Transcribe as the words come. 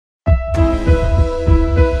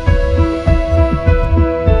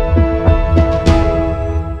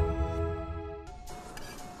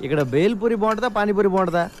ఇక్కడ బేల్పూరి బాగుంటుందా పానీపూరి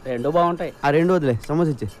బాగుంటుందా? రెండు బాగుంటాయి. ఆ రెండు వదిలే,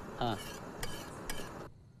 సమోసా ఇచ్చే.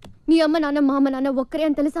 నీ అమ్మ నాన్న మా అమ్మ నాన్న ఒక్కరే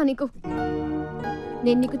అని తెలుసా నీకు?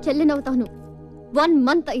 నేను నీకు చెల్లినవుతాను. 1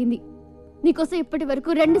 month అయింది. నీకోసం ఇప్పటి వరకు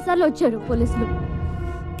 2 సార్లు వచ్చారు పోలీసులు.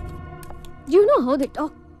 You know how they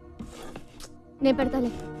talk. నేను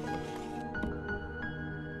పెడతాలే.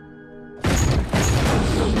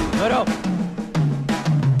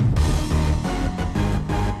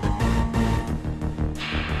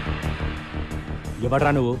 ఎవడ్రా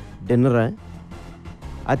నువ్వు? డిన్నరా?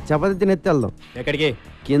 అది చపాతి తినెత్తి వెళ్దాం. ఎక్కడికి?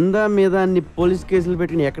 కింద మీద అన్ని పోలీస్ కేసులు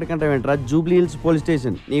పెట్టి ఎక్కడికంటా వెంటరా? Jubilee hills police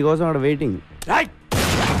station. నీకోసం అక్కడ వెయిటింగ్.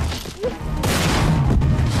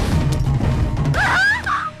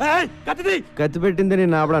 కత్తి పెట్టింది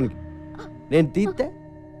నేను ఆపడానికి. నేను తీస్తే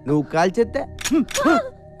నువ్వు కాల్చేస్తే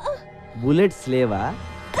బుల్లెట్స్ లేవా?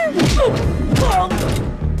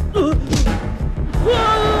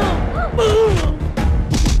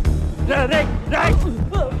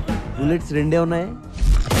 బుల్లెట్స్ 2 ఉన్నాయి.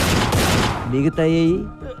 మిగతాయి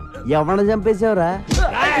ఎవరిని చంపేసావురా?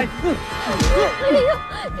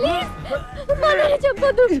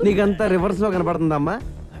 నీకంతా రివర్స్ లో కనపడుతుందమ్మా.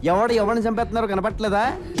 ఎవరిని చంపేస్తున్నారో కనపట్లేదా?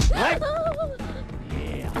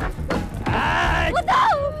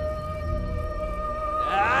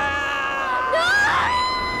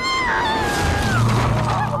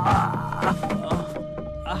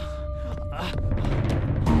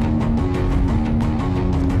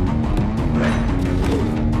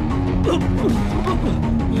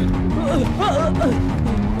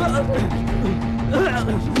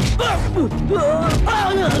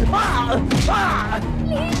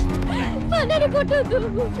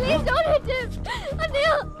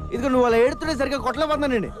 ఇదిగో నువ్వు అలా ఏడుతుంటే సరిగ్గా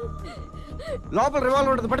కొట్టలేకపోతున్నానండి. లోపల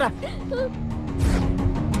రివాల్వర్ ఉంటుంది, పట్రా.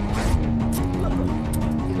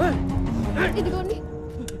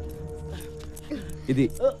 ఇది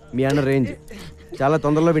మీ అన్న రేంజ్. చాలా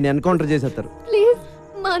తొందరలో వీడిని ఎన్కౌంటర్ చేసేస్తారు.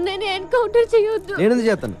 నేను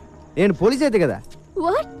చేస్తాను. నేను పోలీస్ అయితే కదా.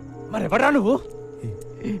 మరి ఎవరా నువ్వు?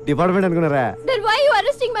 డిపార్ట్మెంట్ అనుకున్నారా?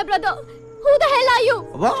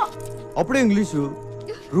 అప్పుడు ఇంగ్లీషు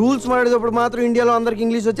రూల్స్ మాడేటప్పుడు మాత్రం ఇండియాలో అందరికి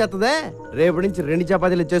ఇంగ్లీష్ వచ్చేస్తుందే. రేపటి నుంచి 2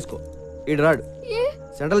 చపాతీలు చేసుకో. ఇటు రాడు.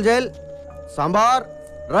 Central jail, sambar,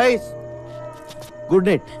 rice. Good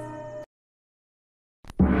night.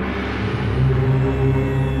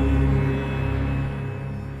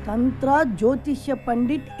 తంత్ర జ్యోతిష్య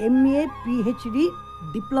Pandit MA PhD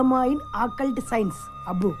diploma in occult science.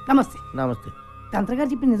 అబ్బు నమస్తే. నమస్తే. తంత్ర గారు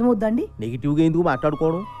చెప్పి నిజమవుద్దా అండి? నెగిటివ్గా ఎందుకు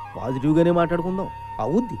మాట్లాడుకోవడం, పాజిటివ్గానే మాట్లాడుకుందాం.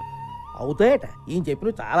 అవుద్ది, అవుతాయట. ఈయన చెప్పిన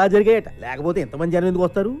చాలా జరిగాయట, లేకపోతే ఎంతమంది జనం ఎందుకు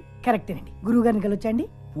వస్తారు? కరెక్టేనండి. గురువు గారిని కలవచ్చండి?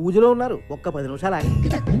 పూజలో ఉన్నారు, ఒక్క 10 నిమిషాలు ఆగి.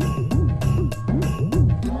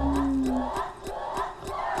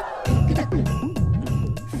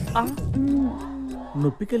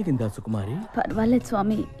 నొప్పి కలిగిందా సుకుమారి? పర్వాలేదు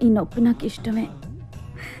స్వామి, ఈ నొప్పి నాకు ఇష్టమే.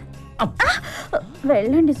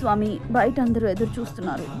 వెళ్ళండి స్వామి, బయట అందరూ ఎదురు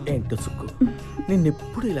చూస్తున్నారు. ఏంటో సుక్కు,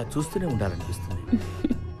 నిన్నెప్పుడు ఇలా చూస్తూనే ఉండాలనిపిస్తుంది.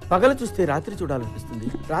 పగలు చూస్తే రాత్రి చూడాలనిపిస్తుంది,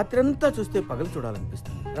 రాత్రి అంతా చూస్తే పగలు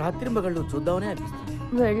చూడాలనిపిస్తుంది, రాత్రి పగళ్ళు చూద్దామనే అనిపిస్తుంది.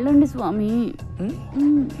 వెళ్ళండి స్వామి.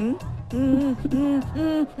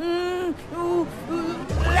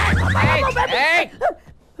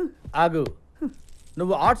 ఆగు,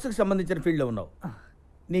 నువ్వు ఆర్ట్స్ కి సంబంధించిన ఫీల్డ్ లో ఉన్నావు.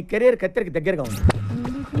 నీ కెరీర్ కత్తెరికి దగ్గరగా ఉంది.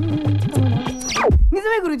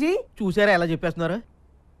 నిజమే గురుజీ. చూసారా ఎలా చెప్పేస్తున్నారా?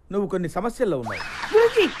 నువ్వు కొన్ని సమస్యల్లో ఉన్నావు.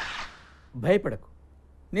 భయపడకు,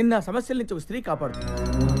 నిన్న సమస్యల నుంచి ఒక స్త్రీ కాపాడుతుంది.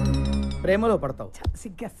 ప్రేమలో పడతావు,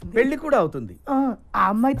 పెళ్లి కూడా అవుతుంది. ఆ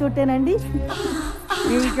అమ్మాయితోటేనండి?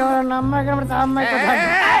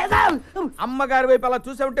 అమ్మగారి వైపు అలా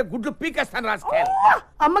చూసా ఉంటే గుడ్లు పీకేస్తాను. రాసుకో.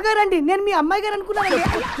 అమ్మగారండి, నేను మీ అమ్మాయి గారు అనుకున్నాను.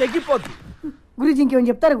 తెగిపోద్ది. గురుజీ ఇంకేమైనా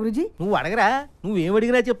చెప్తారా గురుజీ? నువ్వు అడగరా, నువ్వేం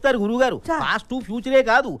అడిగినా చెప్తారు గురువు గారు. పాస్ట్ ఫ్యూచరే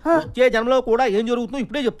కాదు, వచ్చే జన్మలో కూడా ఏం జరుగుతుందో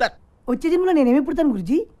ఇప్పుడే చెప్తారు. వచ్చే జన్మలో నేనేమి పుడతాను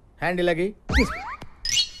గురుజీ? హ్యాండిల్ అగి.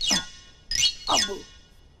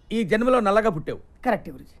 ఈ జన్మలో నల్లగా పుట్టావు. కరెక్ట్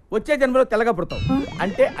గురుజీ. వచ్చే జన్మలో తెల్లగా పుడతావు,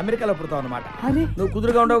 అంటే అమెరికాలో పుడతావు అన్నమాట. నువ్వు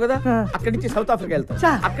కుదురుగా ఉండవు కదా, అక్కడి నుంచి సౌత్ ఆఫ్రికా వెళ్తావు.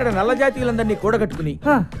 అక్కడ నల్ల జాతీయులందరినీ కూడగట్టుకుని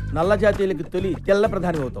నల్ల జాతీయులకి తొలి తెల్ల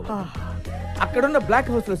ప్రధాని అవుతావు. అక్కడున్న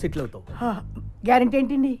బ్లాక్ హౌస్ లో సెటిల్ అవుతావు. గ్యారెంటీ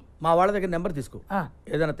ఏంటండి? మా వాళ్ళ దగ్గర నెంబర్ తీసుకో,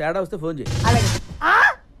 ఏదైనా తేడా వస్తే ఫోన్ చేయి.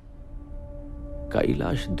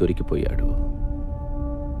 కైలాష్ దొరికిపోయాడు.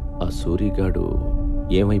 ఆ సూరిగాడు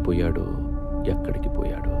ఏమైపోయాడో, ఎక్కడికి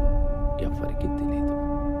పోయాడో ఎవరికి తెలియదు.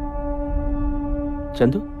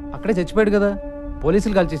 చందు అక్కడే చచ్చిపోయాడు కదా,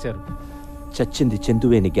 పోలీసులు కాల్ చేశారు. చచ్చింది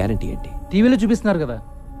చందువేని గ్యారంటీ ఏంటి? టీవీలో చూపిస్తున్నారు కదా.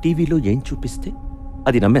 టీవీలో ఏం చూపిస్తే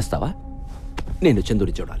అది నమ్మేస్తావా? నేను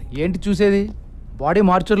చందుని చూడాలి. ఏంటి చూసేది? బాడీ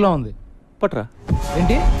మార్చర్లో ఉంది. పట్రా.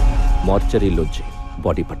 ఏంటి? మార్చరీలోంచి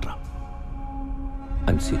బాడీ పట్రా.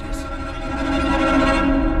 I'm serious.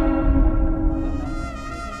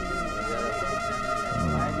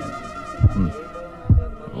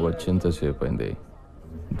 వచ్చేంతసేపు అయింది,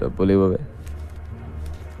 డబ్బులు ఇవ్వవే.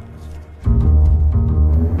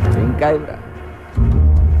 ఇంకా ఇవ్వరా?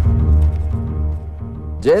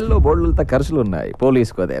 జైల్లో బోర్డులతో ఖర్చులు ఉన్నాయి,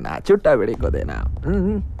 పోలీసుకోదేనా చుట్టా విడికోదేనా?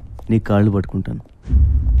 నీ కాళ్ళు పట్టుకుంటాను.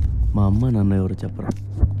 మా అమ్మ నాన్న ఎవరో చెప్పరా?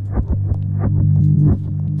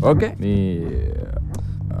 ఓకే, మీ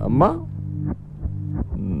అమ్మ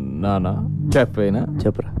నాన్న చెప్పైనా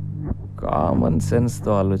చెప్పరా? కామన్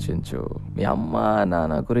సెన్స్తో ఆలోచించు. మీ అమ్మ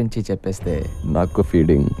నాన్న గురించి చెప్పేస్తే నాకు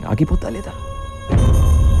ఫీడింగ్ ఆగిపోతా లేదా?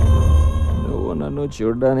 నువ్వు నన్ను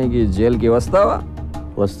చూడడానికి జైలుకి వస్తావా?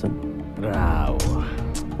 వస్తాను. రావు.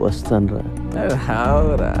 వస్తాను రా.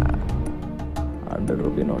 రావురా. 100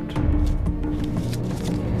 रुपये नोट.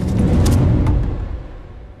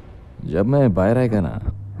 जब मैं बाहर आएगा ना,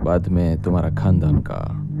 बाद में तुम्हारा खानदान का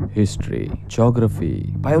हिस्ट्री, ज्योग्राफी,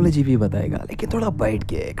 बायोलॉजी भी बताएगा. लेकिन थोड़ा बैठ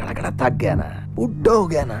के खड़ा खड़ा थक गया ना, बुढ़ा हो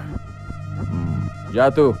गया ना. जा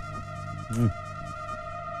तू.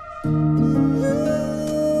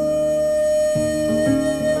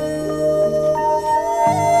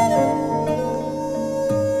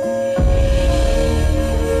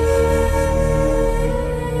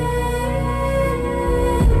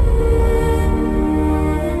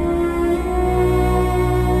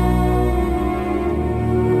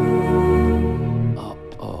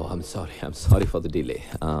 I'm sorry for the delay.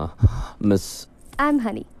 Miss. I'm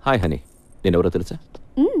Honey. Hi, Honey. నేను ఎవరో తెలుసా?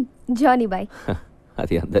 Johnny bye.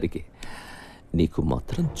 అది అందరికీ. నీకు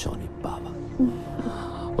మాత్రం జానీ బావా.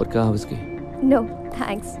 और क्या है उसकी? No,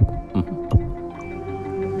 thanks.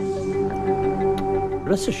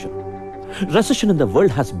 Recession in the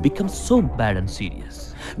world has become so bad and serious.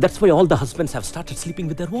 That's why all the husbands have started sleeping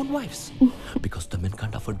with their own wives. Because the men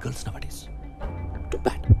can't afford girls nowadays. Too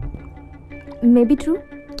bad. Maybe true.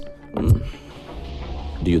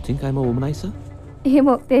 Do you think I'm a womanizer?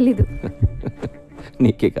 ఏమో తెలీదు.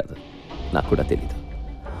 నీకే కాదు, నాకు కూడా తెలీదు.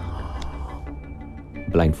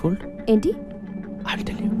 Blind fold ఏంటి? I will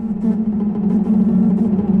tell you.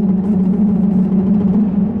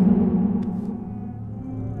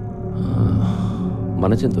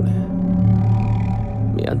 మన జంతువులే.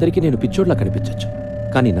 మీ అందరికీ నేను పిచ్చోడ్లా కనిపించచ్చు,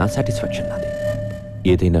 కానీ నా సాటిస్ఫాక్షన్ నాది.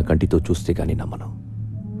 ఏదైనా కంటితో చూస్తే కానీ నమ్మను,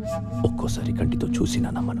 ఒక్కోసారి కంటితో చూసినా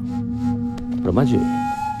నమ్మను. బ్రహ్మాజీ,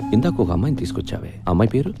 ఇందాక ఒక అమ్మాయిని తీసుకొచ్చావే, అమ్మాయి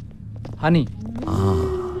పేరు? హనీ.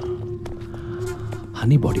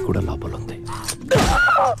 హనీ బాడీ కూడా లోపల ఉంది.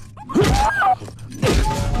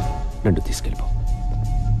 నన్ను తీసుకెళ్ళిపో.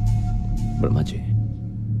 Brahmaji,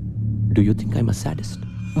 do you think I'm a sadist?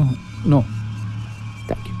 No.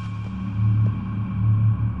 Thank you.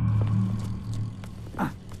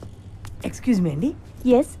 Excuse me అండి.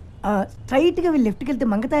 ఎస్. స్ట్రైట్గా వెళ్ళి లెఫ్ట్కి వెళ్తే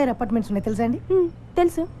మంగతాయర్ అపార్ట్మెంట్స్ ఉన్నాయి, తెలుసా అండి?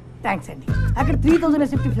 తెలుసు. థ్యాంక్స్ అండి. అక్కడ 3000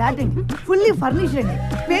 SFT ఫ్లాట్ అండి, ఫుల్లీ ఫర్నిష్డ్ అండి,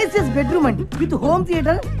 స్పేసియస్ బెడ్రూమ్ అండి, with home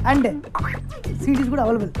theatre and cities కూడా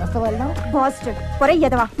అవైలబుల్. వస్తావా? వెళ్దాం. బాస్టర్డ్ పొరే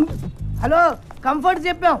ఎదవా. హలో, కంఫర్ట్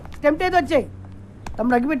చెప్పాం, టెంప్ట్ అయితే వచ్చాయి.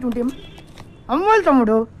 తమ్ముడు అగ్గిపెట్టి ఉంటే అమ్మోళ్ళు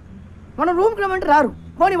తమ్ముడు, మన రూమ్కి రమ్మంటే రారు,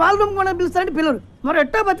 పోనీ వాళ్ళ రూమ్కి మనం పిలుస్తారంటే పిల్లరు. మరి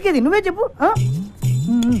ఎట్టా బతికేది నువ్వే చెప్పు.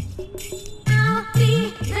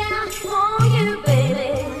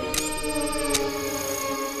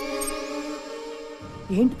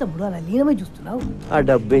 ఏంటి తమ్ముడు అలా లీనమై చూస్తున్నావు? ఆ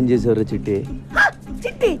డబ్బు ఏం చేసేవారు చిట్టి?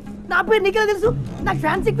 చిట్టి నా పేరు నీకెలా తెలుసు? నాకు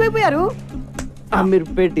ఫ్యాన్స్ ఎక్కువైపోయారు.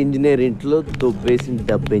 అమీర్పేట్ ఇంజనీర్ ఇంట్లో దొబ్బేసిన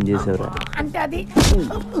డబ్బు ఏం చేసేవారా? అంటే అది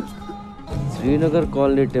శ్రీనగర్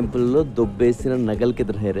కాలనీ టెంపుల్లో దొబ్బేసిన నగలకి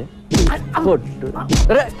ఎదురు హేరే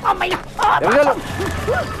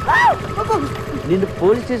నిన్ను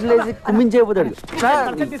పోలీస్ స్టేషన్ వేసి కుమ్మించేయబోతాడు.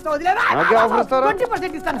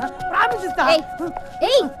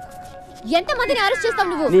 ఎంత మందిని అరెస్ట్ చేస్తావు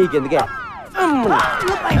నువ్వు? నీకెందుకే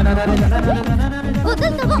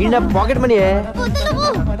పాకెట్ మనీ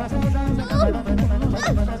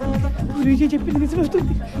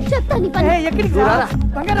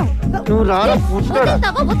నువ్వు రారా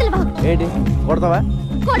ఏంటి కొడతావా?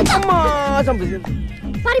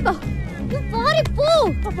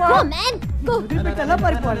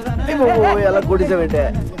 ఎలా కొట్టేసావంటే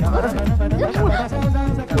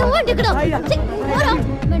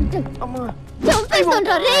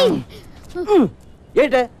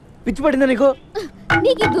ఏంటే పిచ్చి పడిందా నీకు?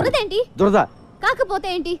 నీకు దురదేంటి? దురద కాకపోతే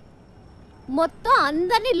ఏంటి, మొత్తం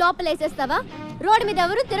అందరినీ లోపలేసేస్తావా? రోడ్డు మీద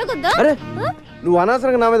ఎవరు తిరగొద్దా? అరే నువ్వు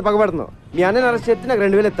అనవసరంగా నా మీద పగబడుతున్నావు. మీ అన్నని అరెస్ట్ చేస్తే నాకు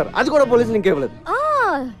 2000 ఇస్తారు, అది కూడా పోలీసులు ఇంకేవ్వలేదు.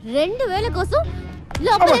 2000 కోసం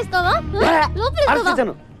లోపలేస్తావా?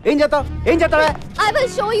 లోపలేస్తావా? ఏం చేస్తావు? ఏం చేస్తావా? I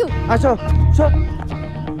will show you. Show show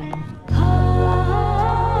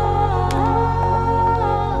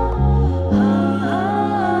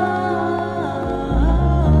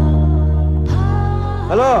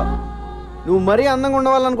hello, నువ్వు మరీ అందంగా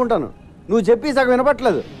ఉండవాలనుకుంటాను. నువ్వు చెప్పి సగం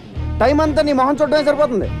వినపట్లేదు. టైం అంతా నీ మొహం చూడటమే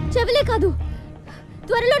సరిపోతుంది. చెవిలే కాదు,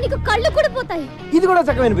 త్వరలో నీకు కళ్ళు కూడా పోతాయి. ఇది కూడా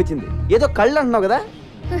సగం వినిపించింది. ఏదో కళ్ళు అంటున్నావు కదా.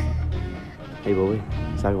 అయ్యి బాబోయ్,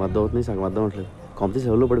 సగం అర్థం అవుతుంది, సగం అర్థం అవట్లేదు. కాంపిటీస్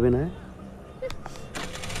ఎవరిలో పడిపోయినా.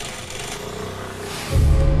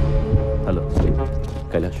 హలో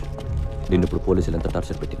కైలాష్, నిన్ను ఇప్పుడు పోలీసులు ఎంత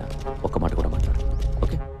టార్చర్ పెట్టినా ఒక్క మాట కూడా మాట్లాడు,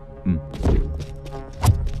 ఓకే?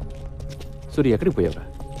 సూర్య, ఎక్కడికి పోయావురా?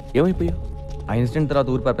 ఏమైపోయావు? ఆ ఇన్సిడెంట్ తర్వాత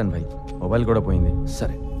ఊరు పాపాను భాయ్, మొబైల్ కూడా పోయింది.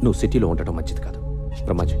 సరే, నువ్వు సిటీలో ఉండటం మంచిది కాదు.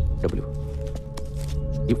 బ్రహ్మాజీ, డబ్బులు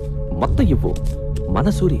మొత్తం ఇవ్వు. మన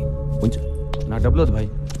సూరి ఉంచు. నా డబ్బులు వద్దు భాయ్.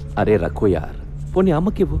 అరే రఖో యార్, పోనీ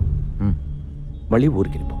అమ్మకి ఇవ్వు. మళ్ళీ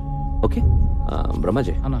ఊరికి వెళ్ళిపో, ఓకే?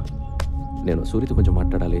 బ్రహ్మాజీ అన్నా, నేను సూరితో కొంచెం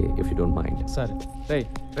మాట్లాడాలి, ఇఫ్ యూ డోంట్ మైండ్. సరే రేయ్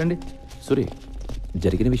రండి. సూరి,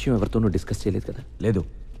 జరిగిన విషయం ఎవరితోనూ డిస్కస్ చేయలేదు కదా? లేదు.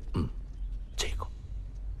 చేయకు,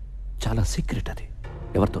 చాలా సీక్రెట్ అది,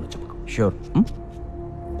 ఎవరితోనూ చెప్పకు. షూర్.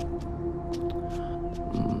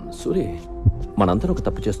 సూరి, మనందరం ఒక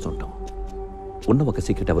తప్పు చేస్తూ ఉంటాం. ఉన్న ఒక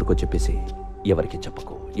సీక్రెట్ ఎవరికో చెప్పేసి ఎవరికి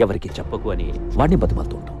చెప్పకు అని వాడిని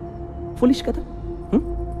బతిమాలుతూ ఉంటాం. ఫులిష్ కదా?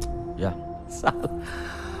 యా.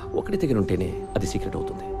 ఒకటి దగ్గర ఉంటేనే అది సీక్రెట్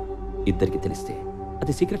అవుతుంది. ఇద్దరికి తెలిస్తే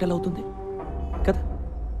అది సీక్రెట్ ఎలా అవుతుంది కదా?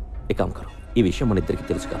 ఏకాం కరో, ఈ విషయం మన ఇద్దరికి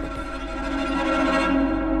తెలుసు కాబట్టి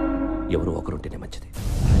ఎవరు ఒకరుంటేనే మంచిది.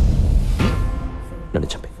 నన్ను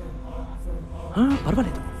చంపే,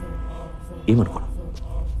 పర్వాలేదు, ఏమనుకోను.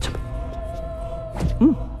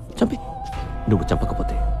 చంపి. నువ్వు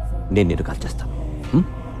చంపకపోతే నేను నిన్ను కాల్ చేస్తాను.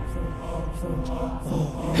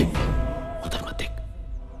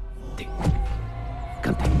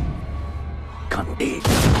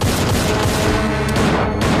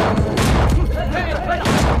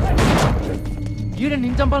 ఈడ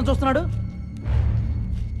నేను చంపాలని చూస్తున్నాడు.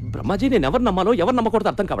 బ్రహ్మాజీ, నేను ఎవరు నమ్మాలో ఎవరు నమ్మకూడదు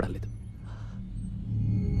అర్థం కావడం లేదు.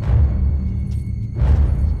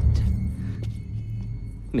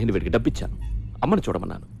 నేను వీడికి డబ్బిచ్చాను, అమ్మని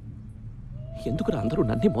చూడమన్నాను. ఎందుకు అందరూ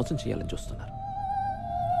నన్నే మోసం చేయాలని చూస్తున్నారు?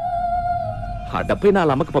 ఆ డబ్బై నా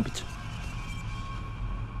అమ్మకి పంపించు.